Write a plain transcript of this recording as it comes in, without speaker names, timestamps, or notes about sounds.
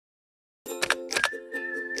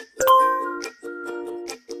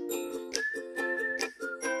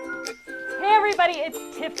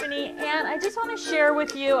Tiffany, and I just want to share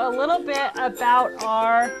with you a little bit about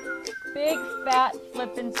our big fat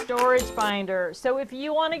Flippin storage binder. So if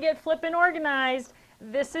you want to get Flippin organized,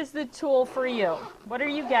 this is the tool for you. What are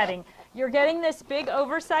you getting? You're getting this big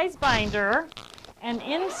oversized binder, and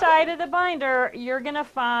inside of the binder you're going to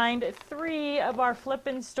find 3 of our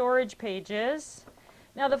Flippin storage pages.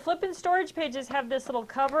 Now the Flippin storage pages have this little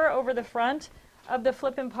cover over the front of the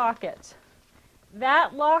Flippin pocket.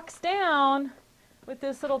 That locks down with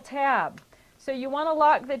this little tab. So you want to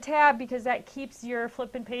lock the tab because that keeps your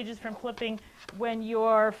Flippin pages from flipping when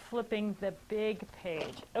you're flipping the big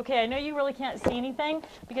page. Okay, I know you really can't see anything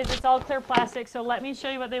because it's all clear plastic, so let me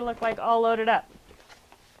show you what they look like all loaded up.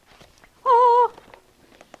 Oh!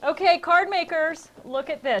 Okay, card makers,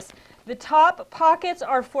 look at this. The top pockets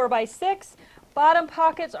are 4x6, bottom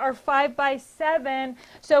pockets are 5x7,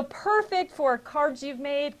 so perfect for cards you've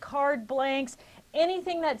made, card blanks,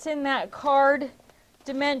 anything that's in that card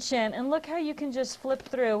dimension. And look how you can just flip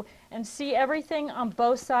through and see everything on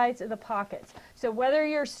both sides of the pockets. So whether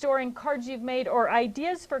you're storing cards you've made or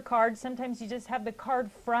ideas for cards, sometimes you just have the card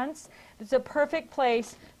fronts. It's a perfect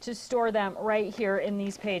place to store them right here in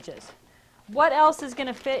these pages. What else is going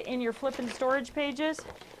to fit in your Flippin storage pages?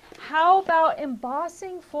 How about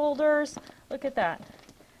embossing folders? Look at that.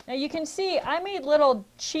 Now you can see I made little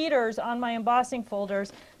cheaters on my embossing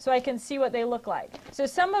folders so I can see what they look like. So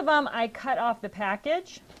some of them I cut off the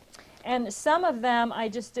package, and some of them I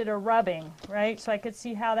just did a rubbing, right? So I could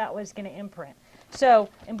see how that was going to imprint. So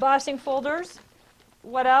embossing folders.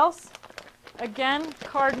 What else? Again,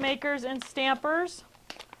 card makers and stampers.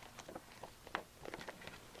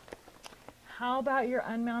 How about your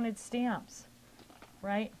unmounted stamps,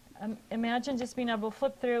 right? Imagine just being able to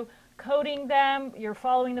flip through, coding them, you're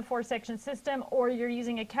following the 4-section system, or you're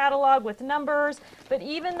using a catalog with numbers. But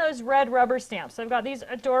even those red rubber stamps. So I've got these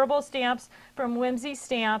adorable stamps from Whimsy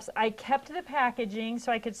Stamps. I kept the packaging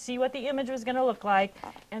so I could see what the image was going to look like,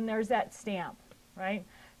 and there's that stamp, right?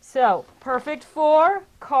 So perfect for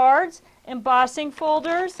cards, embossing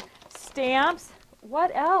folders, stamps.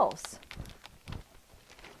 What else?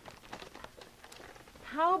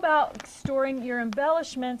 How about storing your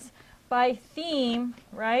embellishments by theme,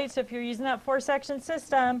 right? So if you're using that 4-section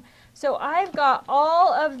system. So I've got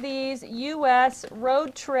all of these US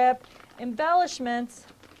road trip embellishments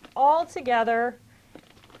all together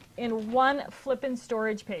in one Flippin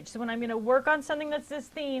storage page. So when I'm going to work on something that's this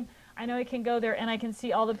theme, I know I can go there and I can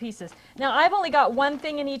see all the pieces. Now I've only got one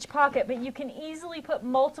thing in each pocket, but you can easily put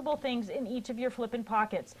multiple things in each of your Flippin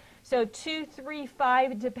pockets. So 2, 3,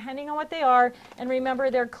 5, depending on what they are. And remember,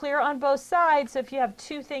 they're clear on both sides, so if you have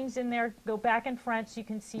 2 things in there, go back and front so you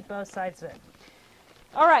can see both sides of it.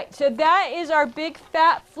 All right, so that is our big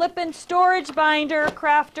fat Flippin storage binder,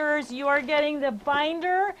 crafters. You are getting the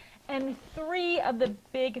binder and 3 of the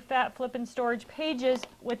big fat Flippin storage pages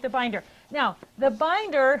with the binder. Now, the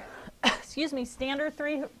binder, excuse me, standard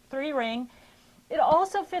 3 ring, it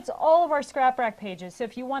also fits all of our scrap rack pages. So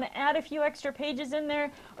if you want to add a few extra pages in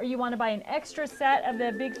there, or you want to buy an extra set of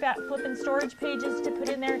the big fat Flippin storage pages to put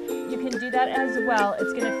in there, you can do that as well.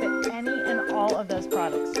 It's going to fit any and all of those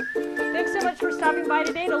products. Thanks so much for stopping by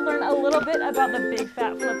today to learn a little bit about the big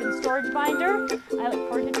fat Flippin storage binder. I look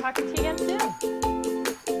forward to talking to you again soon.